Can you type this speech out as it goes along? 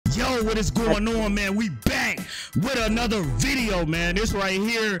Yo, what is going on, man? We back with another video, man. This right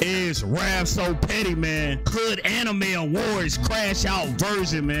here is RabSoPetty, man. Hood Anime Awards Crashout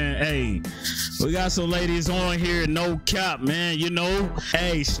version, man. Hey, we got some ladies on here, no cap, man. You know,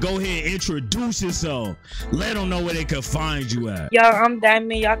 hey, go ahead, introduce yourself. Let them know where they can find you at. Yo, I'm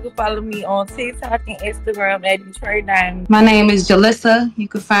Diamond. Y'all can follow me on TikTok and Instagram at Detroit Diamond. My name is Jelissa. You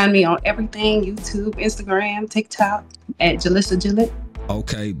can find me on everything: YouTube, Instagram, TikTok at Jelissa Gillette.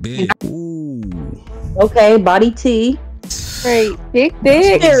 Okay, big. Ooh. Okay, Body T. Great. Big.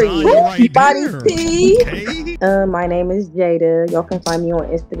 Right Body there. T. Okay. My name is Jada. Y'all can find me on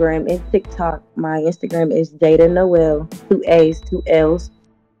Instagram and TikTok. My Instagram is Jada Noel. 2 A's, 2 L's.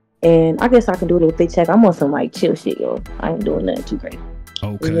 And I guess I can do it with TikTok. I'm on some like chill shit, yo. I ain't doing nothing too crazy.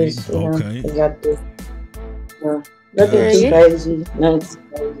 Okay. Just, Okay. Nothing too crazy. Nothing too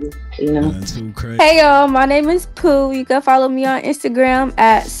crazy. You know. Nothing too crazy. Hey y'all, my name is Pooh. You can follow me on Instagram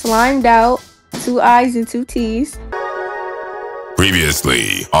at Slimed Out, 2 I's and 2 T's.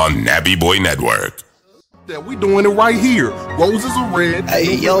 Previously on Nappy Boy Network. That we doing it right here. Roses are red.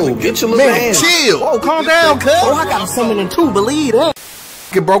 Hey, yo, get your little Man, hands. chill. Oh, calm down, cuz. Oh, I got something in too, believe that.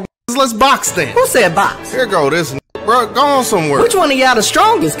 Get broke. Let's box then. Who said box? Here go this. Bro, go on somewhere. Which one of y'all the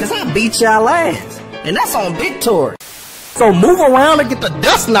strongest? Cause I beat y'all ass. And that's on Big Tour. So move around and get the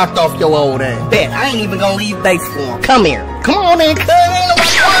dust knocked off your old ass. Bet, I ain't even gonna leave base for him. Come here. Come on in, cuz.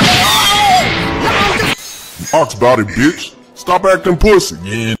 Talks about it, bitch. Stop acting pussy.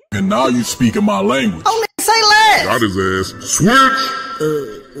 Yeah, and now you speaking my language. Oh, nigga, say less. Got his ass. Switch.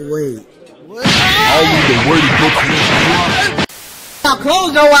 Wait. What? All you been waiting for. Now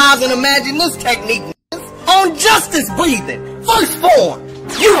close your eyes and imagine this technique, niggas. On justice breathing. First form.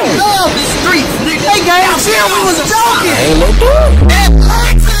 You love the streets, nigga. Hey, guys, chill, we was joking.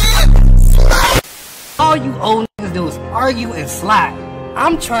 All you old niggas do is argue and slide.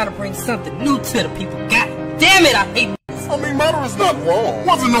 I'm trying to bring something new to the people. God damn it, I hate niggas. I mean, murder is not wrong.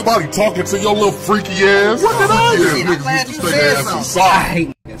 Wasn't nobody talking to your little freaky ass? What did I do? I'm glad you said something. I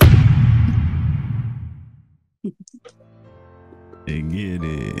hate niggas. Get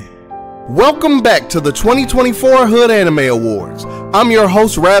it. Welcome back to the 2024 Hood Anime Awards. I'm your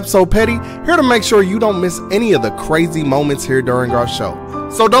host, RabSoPetty, here to make sure you don't miss any of the crazy moments here during our show.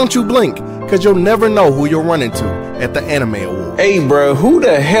 So don't you blink, cause you'll never know who you'll run into at the Anime Awards. Hey bro, who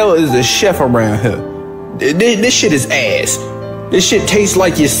the hell is the chef around here? This shit is ass. This shit tastes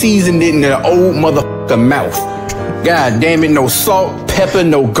like you seasoned it in an old motherfucker mouth. God damn it, no salt, pepper,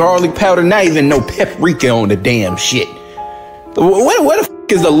 no garlic powder, not even no paprika on the damn shit. Where the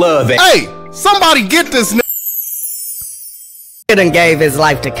fuck is the love at? Hey, somebody get this nigga. He done gave his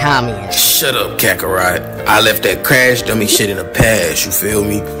life to communists. Shut up, Kakarot. I left that crash dummy shit in the past, you feel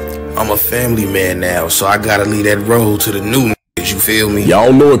me? I'm a family man now, so I gotta leave that road to the new niggas, you feel me?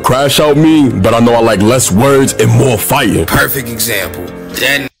 Y'all know what Crashout mean, but I know I like less words and more fighting. Perfect example.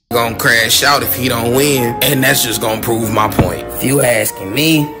 That nigga gonna crash out if he don't win, and that's just gonna prove my point. If you asking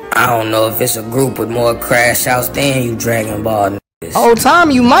me, I don't know if it's a group with more crash outs than you Dragon Ball niggas. Whole time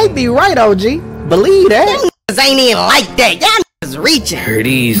you might be right, OG. Believe that. Y'all niggas ain't even like that. Y'all niggas reaching. Hear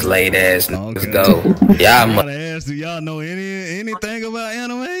these late ass niggas go. Y'all I gotta ask, do y'all know anything about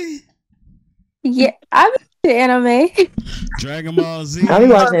anime? Yeah, I be anime. Dragon Ball Z? I be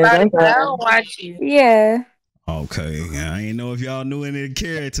watching I it. don't watch you. Yeah. Okay, I ain't know if y'all knew any of the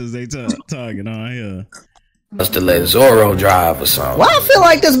characters they talking on here. Must have let Zoro drive or something. Well, I feel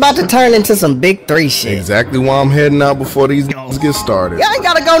like this about to turn into some big 3 shit. Exactly why I'm heading out before these guys get started. Y'all ain't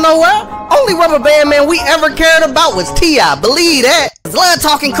gotta go nowhere. Only rubber band man we ever cared about was T.I. Believe that. Blood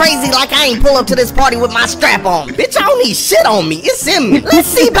talking crazy like I ain't pull up to this party with my strap on. Bitch, I don't need shit on me. It's in me. Let's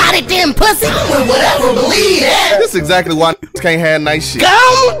see about it then, pussy. I'm with whatever, believe that. This is exactly why can't have nice shit.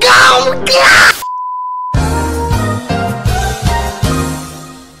 Go.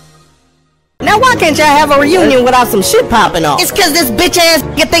 Now why can't y'all have a reunion without some shit popping off? It's cause this bitch ass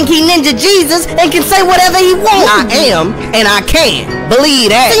nigga think he Ninja Jesus and can say whatever he wants. I am, and I can.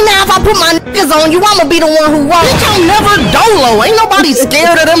 Believe that. See now if I put my niggas on you, I'ma be the one who won't. Bitch, I'm never dolo. Ain't nobody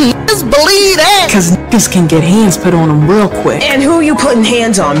scared of them niggas. Believe that. Cause niggas can get hands put on them real quick. And who you putting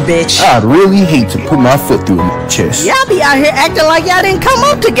hands on, bitch? I'd really hate to put my foot through my chest. Y'all be out here acting like y'all didn't come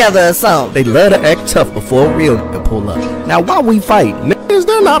up together or something. They love to act tough before a real nigga pull up. Now why we fight? Is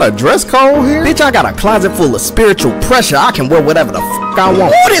there not a dress code here? Bitch, I got a closet full of spiritual pressure. I can wear whatever the fuck I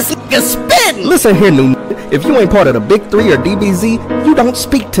want. Ooh, this nigga spitting! Listen here, new nigga. If you ain't part of the Big 3 or DBZ, you don't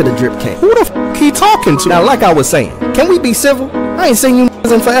speak to the Drip King. Who the fuck he talking to? Now, like I was saying, can we be civil? I ain't seen you niggas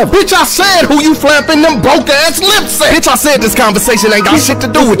wasn't forever. Bitch, I said who you flapping them broke ass lips at. Bitch, I said this conversation ain't got shit to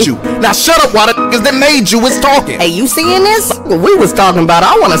do with you. Now shut up while the niggas that made you is talking. Hey, you seeing this? What we was talking about,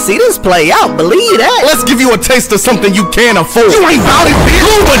 I wanna see this play out, believe that. Let's give you a taste of something you can't afford. You ain't bout it, bitch.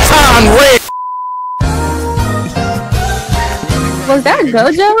 Louboutin red. Was that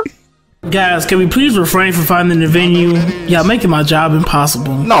Gojo? Guys, can we please refrain from finding the venue? Y'all making my job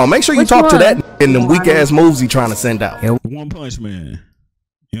impossible. No, make sure you talk to that in them weak ass moves he trying to send out. One Punch Man.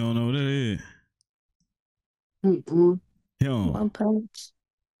 You don't know what that is? One Punch.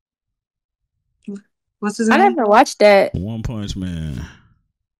 What's his I name? never watched that. One Punch Man.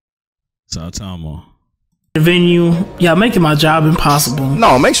 Saitama. The venue, y'all making my job impossible.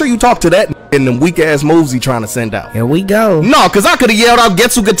 No, make sure you talk to that in them weak ass moves he trying to send out. Here we go. No, cause I could've yelled out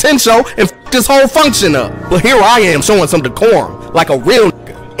Getsu Tensho and f***ed this whole function up. But here I am showing some decorum, like a real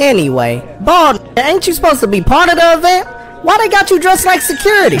nigga. Anyway, bald, ain't you supposed to be part of the event? Why they got you dressed like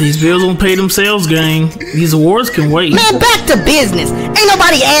security? These bills don't pay themselves, gang. These awards can wait. Man, back to business. Ain't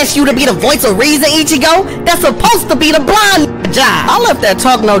nobody asked you to be the voice of reason, Ichigo. That's supposed to be the blind job. I left that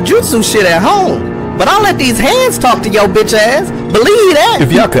talk no jutsu shit at home. But I'll let these hands talk to your bitch ass. Believe that.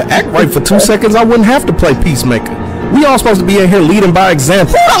 If y'all could act right for 2 seconds, I wouldn't have to play Peacemaker. We all supposed to be in here leading by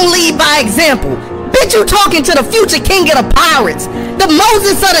example. Who don't lead by example? Bitch, you talking to the future king of the pirates. The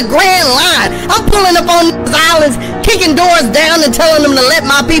Moses of the Grand Line. I'm pulling up on these islands, kicking doors down and telling them to let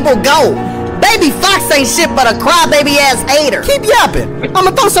my people go. Baby Fox ain't shit but a crybaby ass hater. Keep yapping.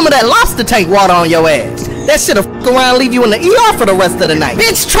 I'ma throw some of that lobster tank water on your ass. That shit'll f around and leave you in the ER for the rest of the night.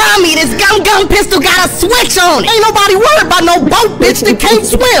 Bitch, try me. This gun pistol got a switch on it. Ain't nobody worried about no boat, bitch, that can't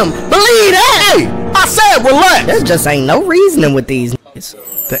swim. Believe that. Hey, I said relax. There just ain't no reasoning with these niggas.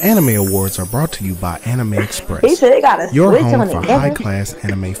 The Anime Awards are brought to you by Anime Express. He said they got a your switch home on for it. high-class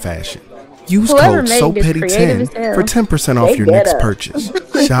anime fashion. Use Whoever code made this creative SoPetty10 as for hell. 10% off They your get next us.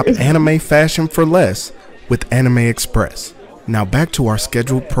 purchase. Shop anime fashion for less with Anime Express. Now back to our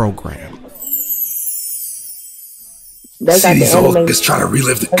scheduled program. They See got the these old anime. niggas trying to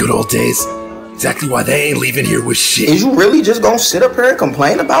relive the good old days. Exactly why they ain't leaving here with shit. Is you really just gonna sit up here and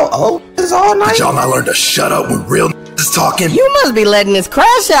complain about old niggas all night? Did y'all not learn to shut up when real niggas is talking? You must be letting this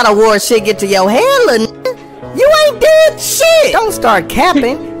Crashout award shit get to your head, little nigga. You ain't did shit. Don't start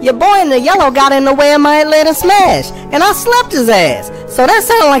capping. Your boy in the yellow got in the way of my Atlanta smash, and I slept his ass. So that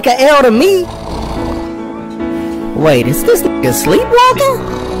sound like an L to me. Wait, is this nigga sleepwalking?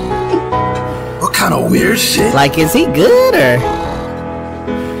 What kind of weird shit? Like, is he good or?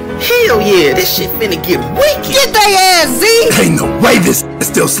 Hell yeah, this shit finna get wicked. Get they ass, Z! Ain't no way this is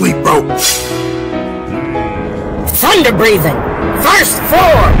still sleep, bro. Thunder breathing. First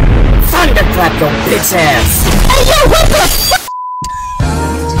form. Thunderclap your bitch ass. Hey yo, what the f?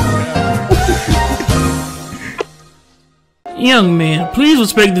 Young man, please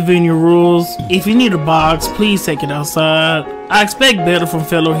respect the venue rules. If you need a box, please take it outside. I expect better from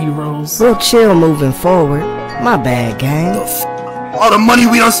fellow heroes. Real chill moving forward. My bad, gang. All the money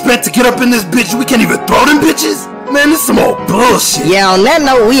we done spent to get up in this bitch, we can't even throw them bitches? Man, this some old bullshit. Yeah, on that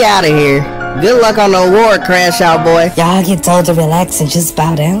note, we out of here. Good luck on the award, Crashout boy. Y'all get told to relax and just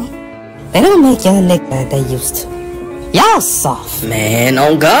bow down? They don't make young niggas like they used to. Y'all soft. Man,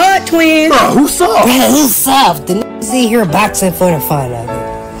 on God, twin. Bro, who's soft? Yeah, who's soft? The niggas in here boxing for the fun of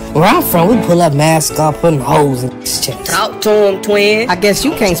it. Where I'm from, we pull up masks off, putting holes in this chest. Talk to him, twin. I guess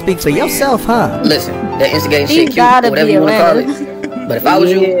you can't speak for yourself, huh? Listen, that instigating He shit cute, gotta or whatever be you wanna call Atlanta. it. But if I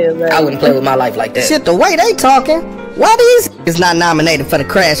was you, I wouldn't play with my life like that. Shit, the way they talking, why these is not nominated for the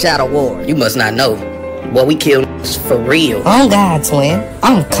Crashout Award? You must not know. Boy, we kill for real. On God, twin.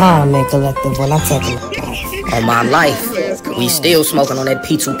 I'm calm and collective when I'm talking about life. On my life, we still smoking on that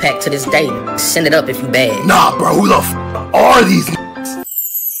P2 pack to this day. Send it up if you bad. Nah, bro, who the f are these niggas?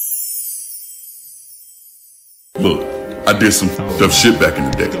 Look, I did some f***ed up shit back in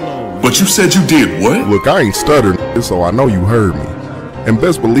the day. But you said you did what? Look, I ain't stuttering, so I know you heard me. And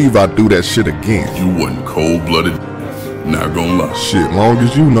best believe I do that shit again. You wasn't cold-blooded. Not gonna lie. Shit, long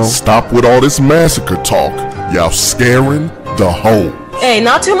as you know. Stop with all this massacre talk. Y'all scaring the hoe. Hey,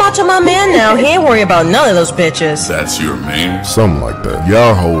 not too much on my man now. He ain't worried about none of those bitches. That's your man? Something like that.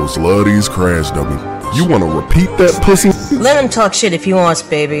 Y'all hoes love these crash dummies. You wanna repeat that pussy? Let him talk shit if he wants,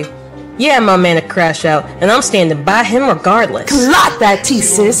 baby. Yeah, my man a crash out, and I'm standing by him regardless. Clock that T,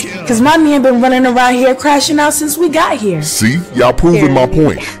 sis. Cause my man been running around here crashing out since we got here. See? Y'all proving my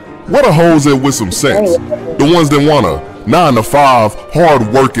point. What are hoes in with some sense? The ones that wanna 9 to 5,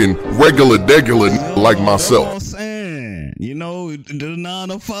 hard-working, regular like myself. You know, the 9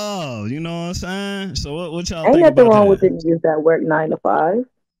 to 5. You know what I'm saying? So what y'all Ain't think nothing about wrong that? with the niggas that work 9 to 5.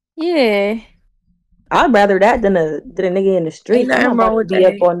 Yeah. I'd rather that than a nigga in the street. Ain't nothing wrong with be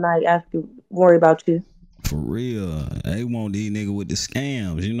that. up all night after worry about you. For real. They want these niggas with the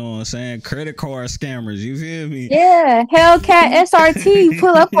scams. You know what I'm saying? Credit card scammers. You feel me? Yeah, Hellcat SRT,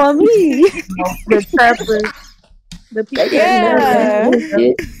 pull up on me. The preppers. The people. Yeah.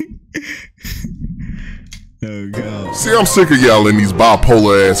 Oh God. See, I'm sick of y'all in these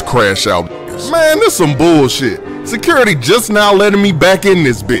bipolar ass crash out. Man, this some bullshit. Security just now letting me back in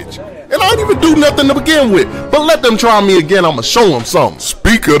this bitch. And I didn't even do nothing to begin with. But let them try me again, I'ma show them something.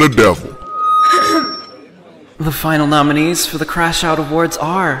 Speak of the devil. The final nominees for the Crashout Awards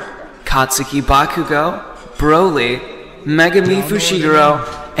are Katsuki Bakugo, Broly, Megami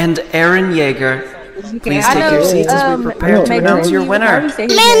Fushiguro, and Aaron Yeager. Please take your seats as we prepare to announce your winner. Man,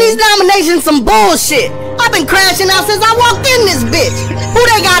 these nominations some bullshit. I've been crashing out since I walked in this bitch. Who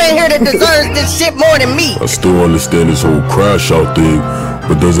they got in here that deserves this shit more than me? I still understand this whole crash out thing,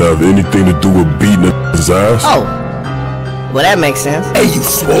 but does it have anything to do with beating his ass? Oh, well that makes sense. Hey, you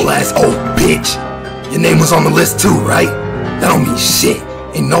swole ass old bitch. Your name was on the list too, right? That don't mean shit.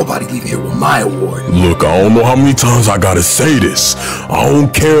 Ain't nobody leaving here with my award. Look, I don't know how many times I gotta say this. I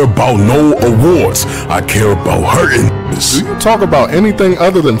don't care about no awards. I care about hurting this. Do you talk about anything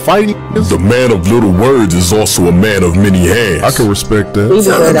other than fighting? The man of little words is also a man of many hands. I can respect that.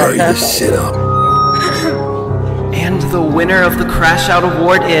 Tell him hurry this shit up. And the winner of the Crashout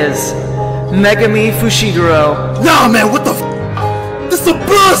Award is Megami Fushiguro. Nah, man, what the f? This is some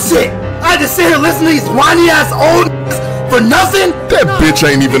bullshit. I just sit here listening to these whiny ass old for nothing? That bitch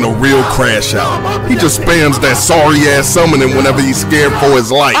ain't even a real crash out. He just spams that sorry ass summoning whenever he's scared for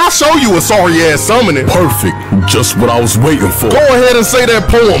his life. I'll show you a sorry ass summoning. Perfect. Just what I was waiting for. Go ahead and say that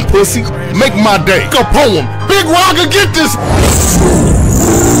poem, pussy. Make my day. A poem. Big Rocker, get this.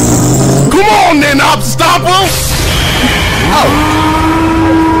 Come on then, Opstopper. Oh.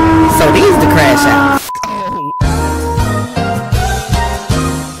 So these the crash out.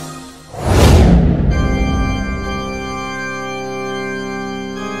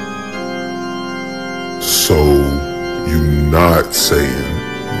 So, you not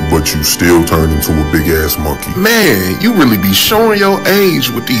saying, but you still turn into a big ass monkey. Man, you really be showing your age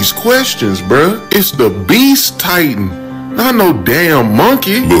with these questions, bruh. It's the Beast Titan, not no damn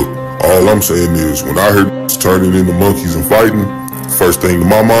monkey. Look, all I'm saying is, when I heard turning into monkeys and fighting, first thing to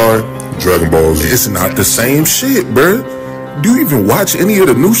my mind, Dragon Ball Z. It's not the same shit, bruh. Do you even watch any of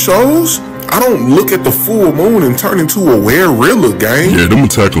the new shows? I don't look at the full moon and turn into a werewolf, gang. Yeah, them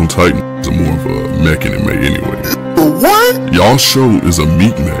Attack on Titan are more of a mech anime anyway. But what? Y'all show is a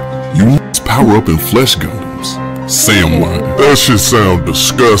meat mech. You power up in flesh Gundams. Sam line. That shit sound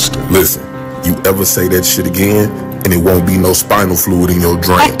disgusting. Listen, you ever say that shit again, and it won't be no spinal fluid in your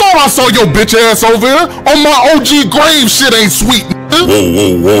drain. I thought I saw your bitch ass over here. On my OG grave shit ain't sweet. Whoa,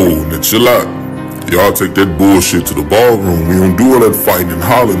 whoa, whoa. Now chill out. Y'all take that bullshit to the ballroom. We don't do all that fighting and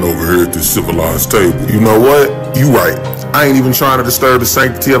hollering over here at this civilized table. You know what? You right. I ain't even trying to disturb the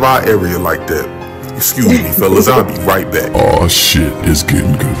sanctity of our area like that. Excuse me, fellas. I'll be right back. Oh shit, it's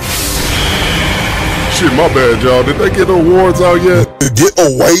getting good. Shit, my bad, y'all. Did they get the awards out yet? Get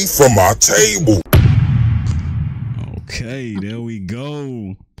away from my table. Okay, there we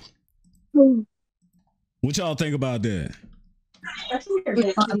go. What y'all think about that?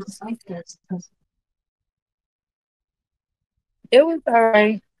 It was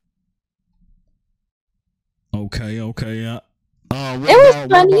alright. Okay. What it was about,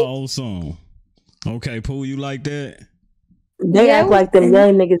 funny. What about old song? Okay, Pooh, you like that? They Yeah, act like them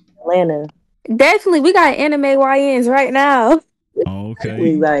young niggas in Atlanta. Definitely, we got anime YNs right now. Okay.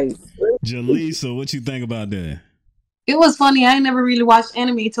 We like Jelissa, what you think about that? It was funny. I ain't never really watched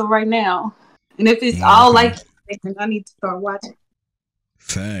anime till right now. And if it's all like, I need to start watching.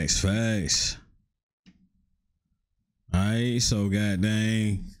 Facts. Alright, so god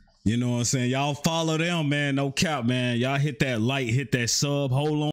dang. You know what I'm saying? Y'all follow them, man. No cap, man. Y'all hit that like, hit that sub, hold on.